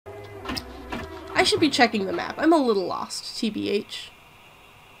I should be checking the map. I'm a little lost, TBH.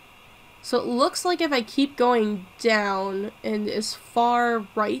 So it looks like if I keep going down and as far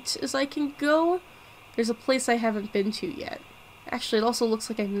right as I can go, there's a place I haven't been to yet. Actually, it also looks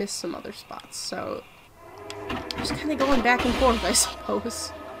like I missed some other spots, so I'm just kind of going back and forth, I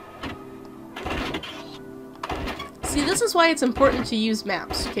suppose. See, this is why it's important to use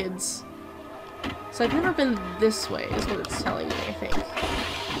maps, kids. So I've never been this way, is what it's telling me, I think.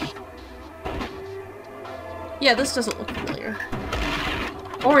 Yeah, this doesn't look familiar.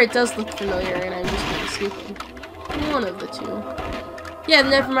 Or it does look familiar and I'm just being stupid. One of the two. Yeah,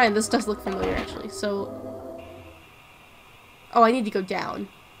 never mind, this does look familiar, actually. So... Oh, I need to go down.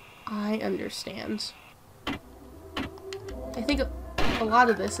 I understand. I think a lot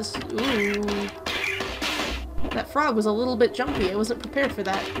of this is... Ooh. That frog was a little bit jumpy. I wasn't prepared for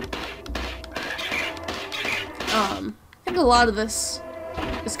that. I think a lot of this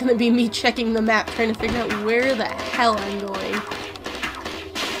is gonna be me checking the map, trying to figure out where the hell I'm going.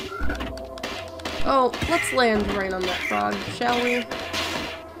 Oh, let's land right on that frog, shall we?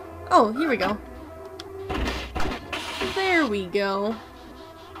 Oh, here we go. There we go.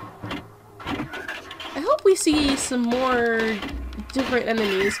 I hope we see some more different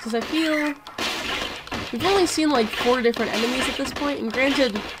enemies, because I feel we've only seen like 4 different enemies at this point, and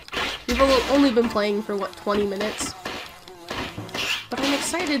granted, we've only been playing for, what, 20 minutes? But I'm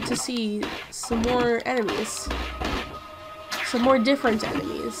excited to see some more enemies. Some more different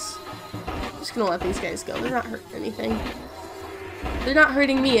enemies. I'm just gonna let these guys go. They're not hurting anything. They're not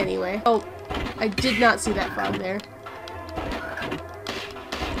hurting me anyway. Oh, I did not see that frog there.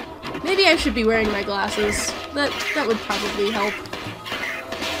 Maybe I should be wearing my glasses. That would probably help.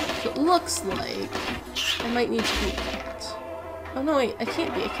 So it looks like I might need to be a cat. Oh no, wait, I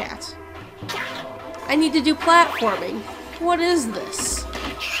can't be a cat. I need to do platforming. What is this?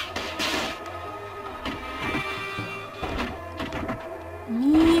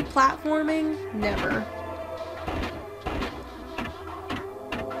 Me platforming? Never.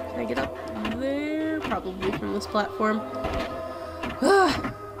 Can I get up there? Probably from this platform.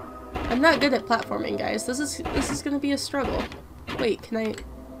 I'm not good at platforming, guys. This is gonna be a struggle. Wait, can I...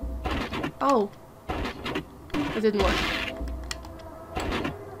 Oh. It didn't work.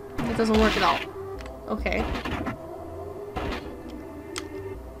 It doesn't work at all. Okay.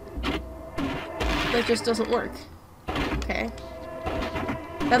 That just doesn't work. Okay.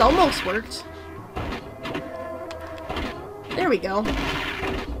 That almost worked. There we go.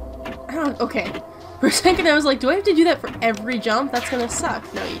 I don't... Okay. For a second I was like, do I have to do that for every jump? That's gonna suck.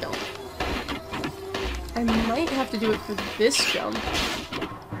 No, you don't. I might have to do it for this jump.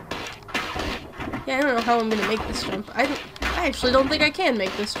 Yeah, I don't know how I'm gonna make this jump. I actually don't think I can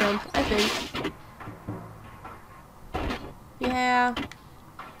make this jump. I think. Yeah.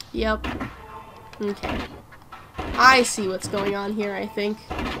 Yep. Okay. I see what's going on here, I think.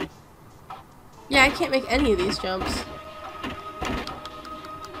 Yeah, I can't make any of these jumps.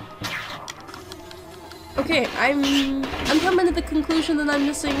 Okay, I'm coming to the conclusion that I'm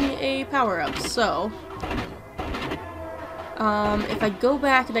missing a power-up, so... if I go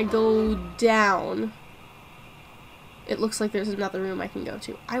back and I go down, it looks like there's another room I can go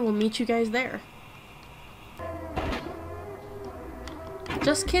to. I will meet you guys there.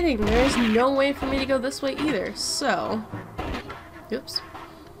 Just kidding, there's no way for me to go this way either, so... Oops.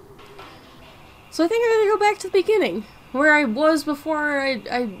 So I think I'm gonna go back to the beginning, where I was before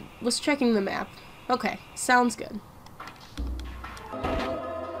I was checking the map. Okay, sounds good.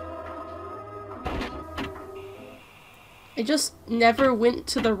 I just never went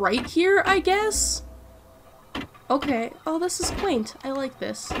to the right here, I guess? Okay. Oh, this is quaint. I like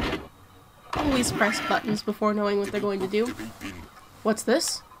this. Always press buttons before knowing what they're going to do. What's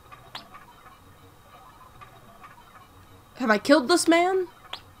this? Have I killed this man?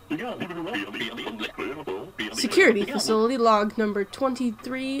 Security facility log number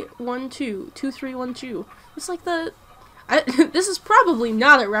 2312. It's like the... this is probably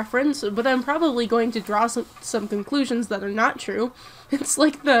not a reference, but I'm probably going to draw some conclusions that are not true. It's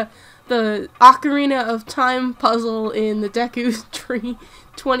like the Ocarina of Time puzzle in the Deku Tree.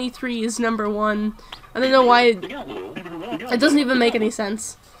 23 is number 1. I don't know why it doesn't even make any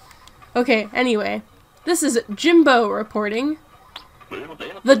sense. Okay, anyway. This is Jimbo reporting.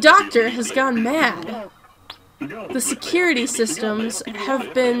 The doctor has gone mad. The security systems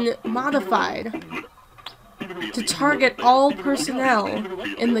have been modified to target all personnel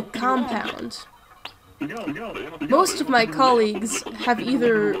in the compound. Most of my colleagues have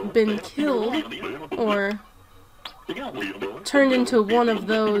either been killed or turned into one of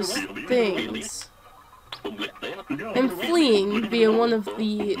those things. I'm fleeing via one of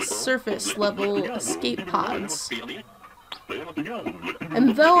the surface level escape pods.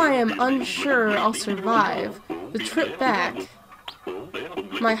 And though I am unsure I'll survive the trip back,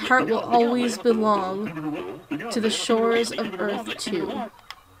 my heart will always belong to the shores of Earth 2.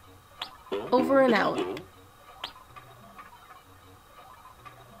 Over and out.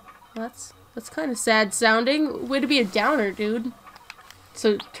 That's kind of sad sounding. Way to be a downer, dude.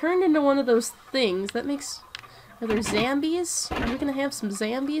 So, turned into one of those things. That makes... Are there zombies? Are we gonna have some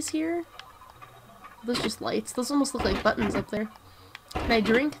zombies here? Those just lights. Those almost look like buttons up there. Can I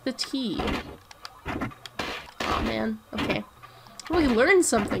drink the tea? Aw, man. Okay. Well, we learned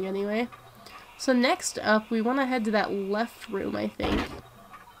something anyway. So next up, we want to head to that left room, I think.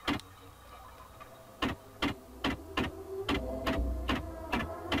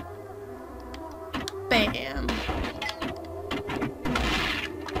 Bam!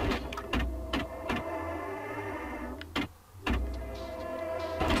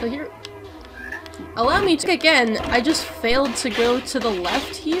 So here... Allow me to again, I just failed to go to the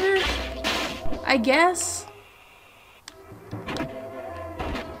left here, I guess?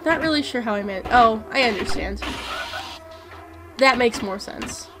 Not really sure how I meant. Oh, I understand. That makes more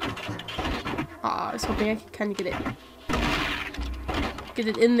sense. Aw, I was hoping I could kind of get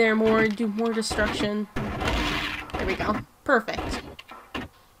it in there more, do more destruction. There we go. Perfect.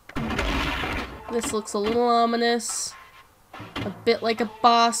 This looks a little ominous. A bit like a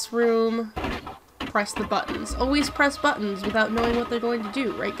boss room. Press the buttons. Always press buttons without knowing what they're going to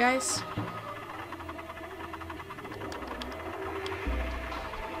do, right guys?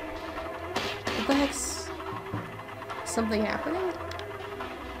 What the heck's... something happening?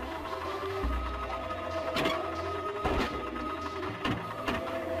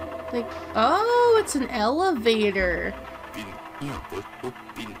 Like, oh, it's an elevator.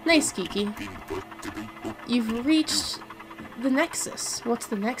 Nice, Kiki. You've reached the Nexus. What's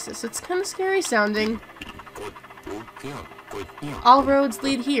the Nexus? It's kind of scary sounding. All roads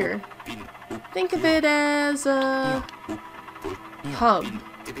lead here. Think of it as a hub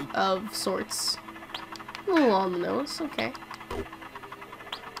of sorts. A little on the nose, okay.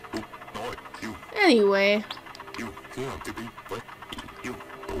 Anyway,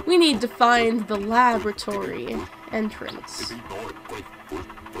 we need to find the laboratory entrance.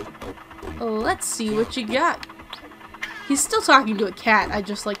 Let's see what you got. He's still talking to a cat, I'd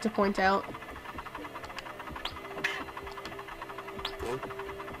just like to point out.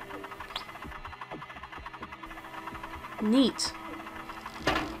 Neat.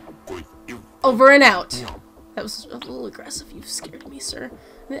 Over and out. That was a little aggressive. You've scared me, sir.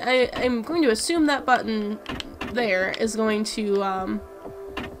 I'm going to assume that button there is going to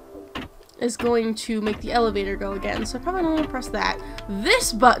make the elevator go again, so I probably don't want to press that.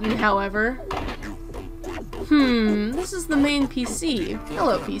 This button, however... this is the main PC.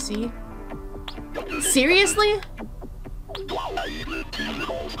 Hello, PC. Seriously?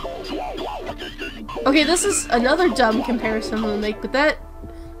 Okay, this is another dumb comparison to make, but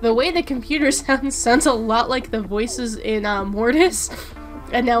the way the computer sounds a lot like the voices in Mortis,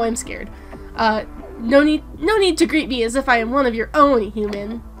 and now I'm scared. No need to greet me as if I am one of your own,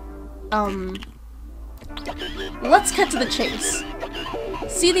 human. Let's cut to the chase.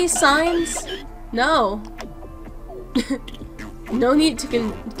 See these signs? No. No need to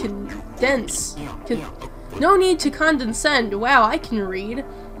condense. No need to condescend. Wow, I can read.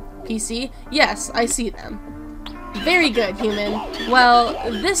 PC? Yes, I see them. Very good, human. Well,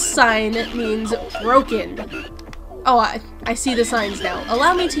 this sign means broken. Oh, I see the signs now.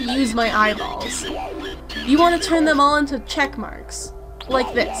 Allow me to use my eyeballs. You want to turn them all into check marks.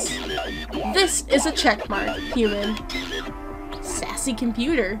 Like this. This is a check mark, human. Sassy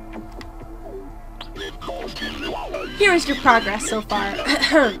computer. Here is your progress so far.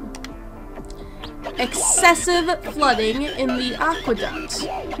 Excessive flooding in the aqueduct.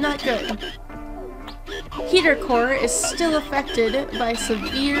 Not good. Heater core is still affected by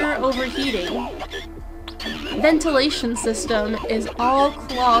severe overheating. Ventilation system is all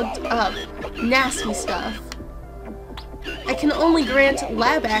clogged up. Nasty stuff. I can only grant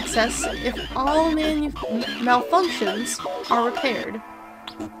lab access if all malfunctions are repaired.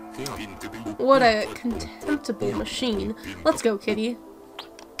 What a contemptible machine. Let's go, kitty.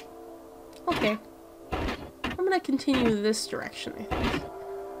 Okay. I'm gonna continue this direction, I think.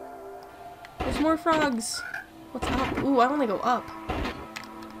 There's more frogs. What's up? Ooh, I wanna go up.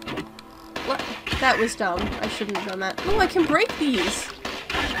 What? That was dumb. I shouldn't have done that. Ooh, I can break these!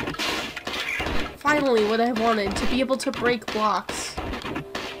 Finally, what I wanted, to be able to break blocks.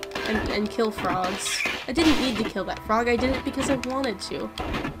 And kill frogs. I didn't need to kill that frog, I did it because I wanted to.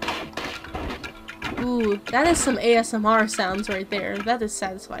 Ooh, that is some ASMR sounds right there. That is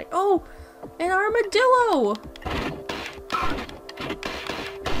satisfying. Oh, an armadillo!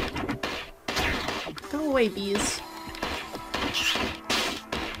 Go away, bees.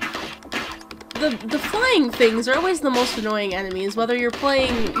 The flying things are always the most annoying enemies, whether you're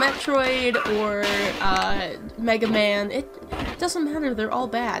playing Metroid or Mega Man. It doesn't matter, they're all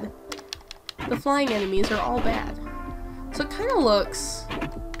bad. The flying enemies are all bad. So it kind of looks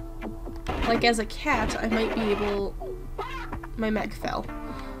like as a cat I might be able... My mech fell.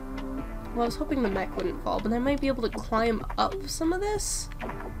 Well, I was hoping the mech wouldn't fall, but I might be able to climb up some of this?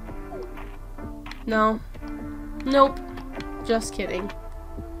 No. Nope. Just kidding.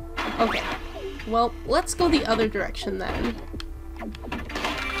 Okay. Well, let's go the other direction then.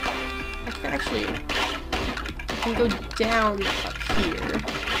 I can go down up here.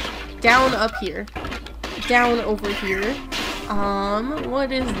 Down up here. Down over here.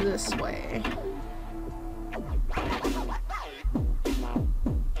 What is this way?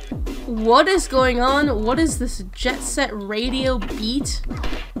 What is going on? What is this Jet Set Radio beat?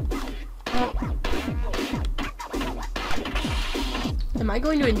 Oh. Am I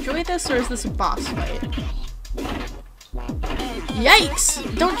going to enjoy this, or is this a boss fight? Yikes!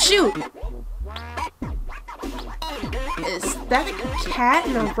 Don't shoot! Is that a cat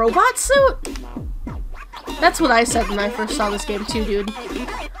in a robot suit? That's what I said when I first saw this game too, dude.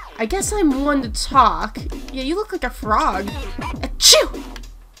 I guess I'm one to talk. Yeah, you look like a frog. Achoo!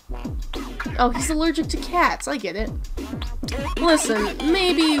 Oh, he's allergic to cats. I get it. Listen,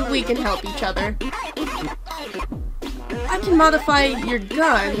 maybe we can help each other. I can modify your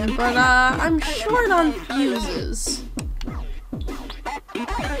gun, but I'm short on fuses.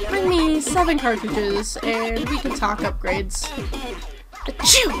 Bring me 7 cartridges, and we can talk upgrades.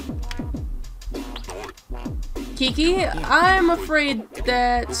 Achoo! Kiki, I'm afraid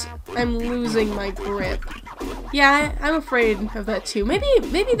that I'm losing my grip. Yeah, I'm afraid of that too.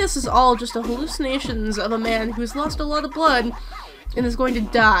 Maybe this is all just a hallucinations of a man who's lost a lot of blood and is going to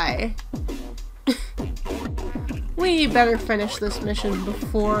die. We better finish this mission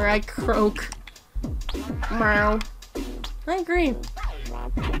before I croak. Meow. I agree.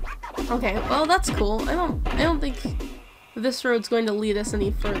 Okay, well that's cool. I don't think this road's going to lead us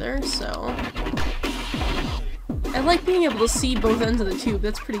any further, so I like being able to see both ends of the tube.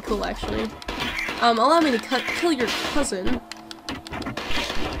 That's pretty cool, actually. Allow me to kill your cousin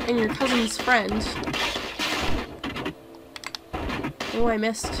and your cousin's friend. Oh, I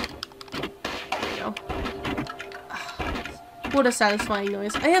missed. There we go. What a satisfying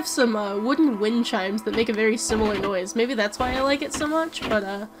noise. I have some wooden wind chimes that make a very similar noise. Maybe that's why I like it so much,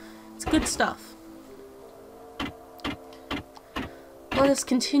 but it's good stuff. Let us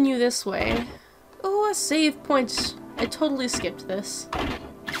continue this way. Oh, a save point. I totally skipped this.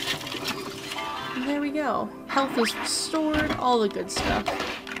 And there we go. Health is restored, all the good stuff.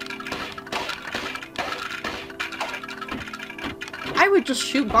 I would just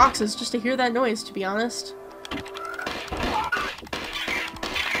shoot boxes just to hear that noise, to be honest.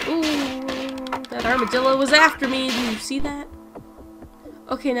 Ooh, that armadillo was after me. Do you see that?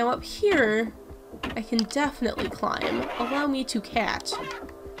 Okay, now up here, I can definitely climb. Allow me to cat.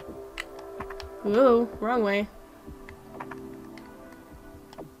 Whoa, wrong way.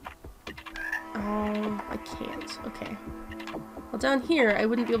 Oh, I can't. Okay. Well, down here, I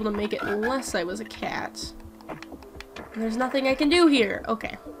wouldn't be able to make it unless I was a cat. And there's nothing I can do here.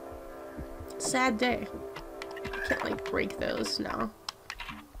 Okay. Sad day. I can't, like, break those now.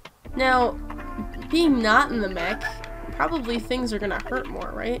 Now, being not in the mech, probably things are gonna hurt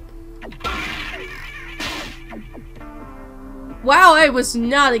more, right? Wow, I was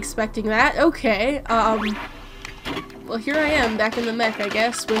not expecting that. Okay, well, here I am, back in the mech, I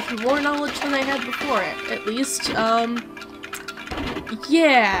guess, with more knowledge than I had before, at least.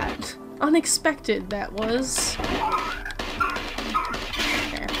 Yeah. Unexpected, that was.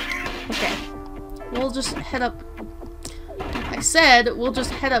 Okay. We'll just head up. I said, we'll just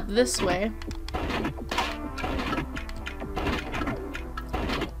head up this way.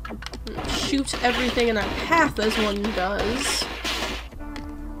 Shoot everything in our path as one does.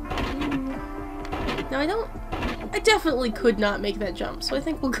 Now I definitely could not make that jump, so I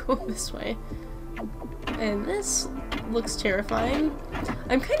think we'll go this way. And this looks terrifying.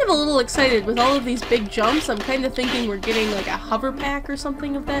 I'm kind of a little excited with all of these big jumps. I'm kind of thinking we're getting like a hover pack or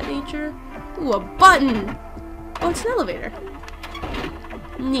something of that nature. Ooh, a button! Oh, it's an elevator.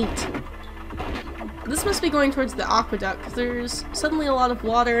 Neat. This must be going towards the aqueduct, because there's suddenly a lot of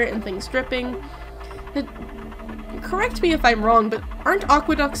water and things dripping. Correct me if I'm wrong, but aren't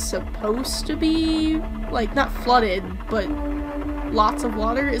aqueducts supposed to be, like, not flooded, but lots of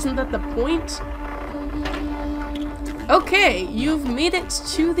water? Isn't that the point? Okay, you've made it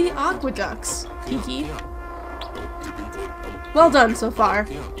to the aqueducts, Kiki. Well done so far.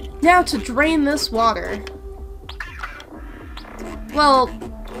 Now to drain this water. Well,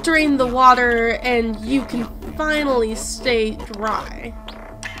 drain the water and you can finally stay dry.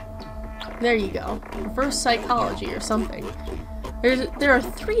 There you go. Reverse psychology or something. There are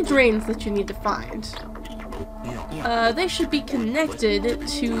 3 drains that you need to find. They should be connected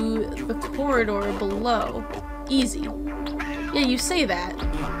to the corridor below. Easy. Yeah, you say that.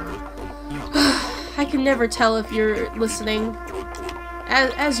 I can never tell if you're listening.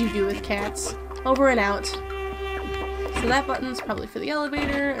 As you do with cats. Over and out. So that button's probably for the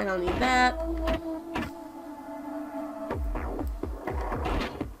elevator. I don't need that.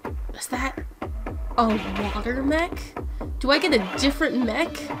 Is that a water mech? Do I get a different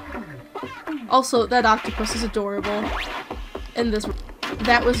mech? Also, that octopus is adorable. And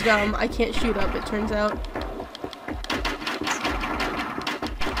that was dumb. I can't shoot up, it turns out.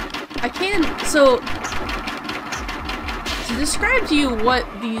 I can, so, to describe to you what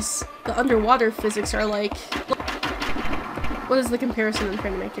the underwater physics are like, what is the comparison I'm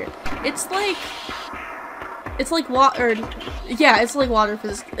trying to make here? It's like water, yeah, it's like water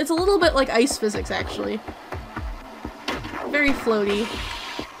physics. It's a little bit like ice physics, actually. Very floaty.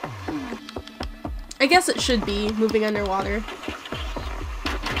 I guess it should be, moving underwater.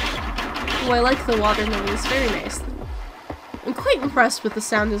 Oh, I like the water noise, very nice. I'm quite impressed with the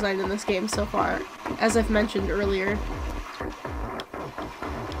sound design in this game so far, as I've mentioned earlier.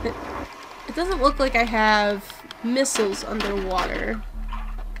 It doesn't look like I have missiles underwater.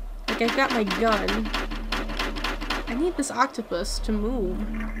 Like, I've got my gun. I need this octopus to move.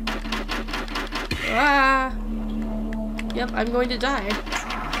 Ah! Yep, I'm going to die.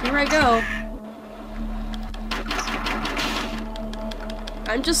 Here I go.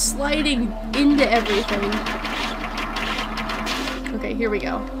 I'm just sliding into everything. Okay, here we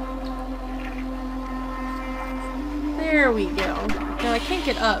go. There we go. Now I can't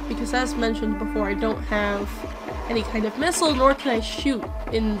get up because, as mentioned before, I don't have any kind of missile, nor can I shoot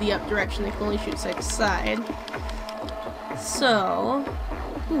in the up direction. I can only shoot side to side. So,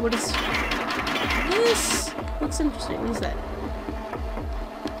 ooh, what is this? Looks interesting. What is that?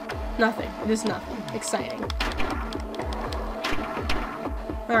 Nothing. It is nothing. Exciting.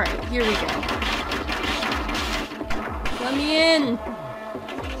 Alright, here we go. Let me in!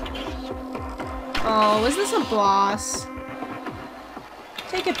 Oh, is this a boss?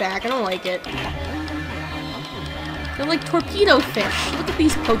 Take it back, I don't like it. They're like torpedo fish. Look at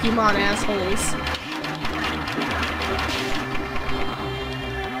these Pokemon assholes.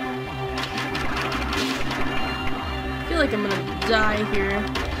 I feel like I'm gonna die here.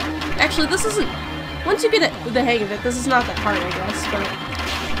 Actually, this isn't... Once you get the hang of it, this is not that hard, I guess, but...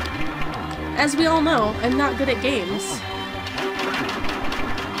 As we all know, I'm not good at games.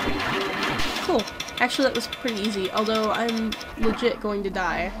 Cool. Actually, that was pretty easy, although I'm legit going to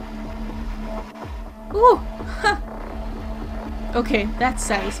die. Ooh! Ha! Okay, that's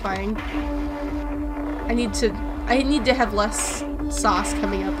satisfying. I need to have less sauce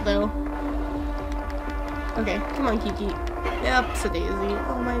coming up, though. Okay, come on, Kiki. Yep, it's a daisy.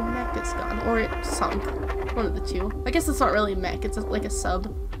 Oh, my mech is gone. Or it sunk. One of the two. I guess it's not really a mech, it's like a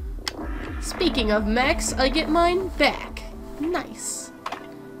sub. Speaking of mechs, I get mine back. Nice.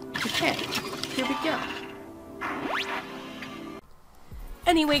 Okay, here we go.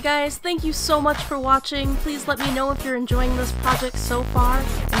 Anyway guys, thank you so much for watching. Please let me know if you're enjoying this project so far,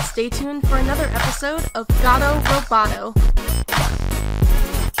 and stay tuned for another episode of Gato Roboto.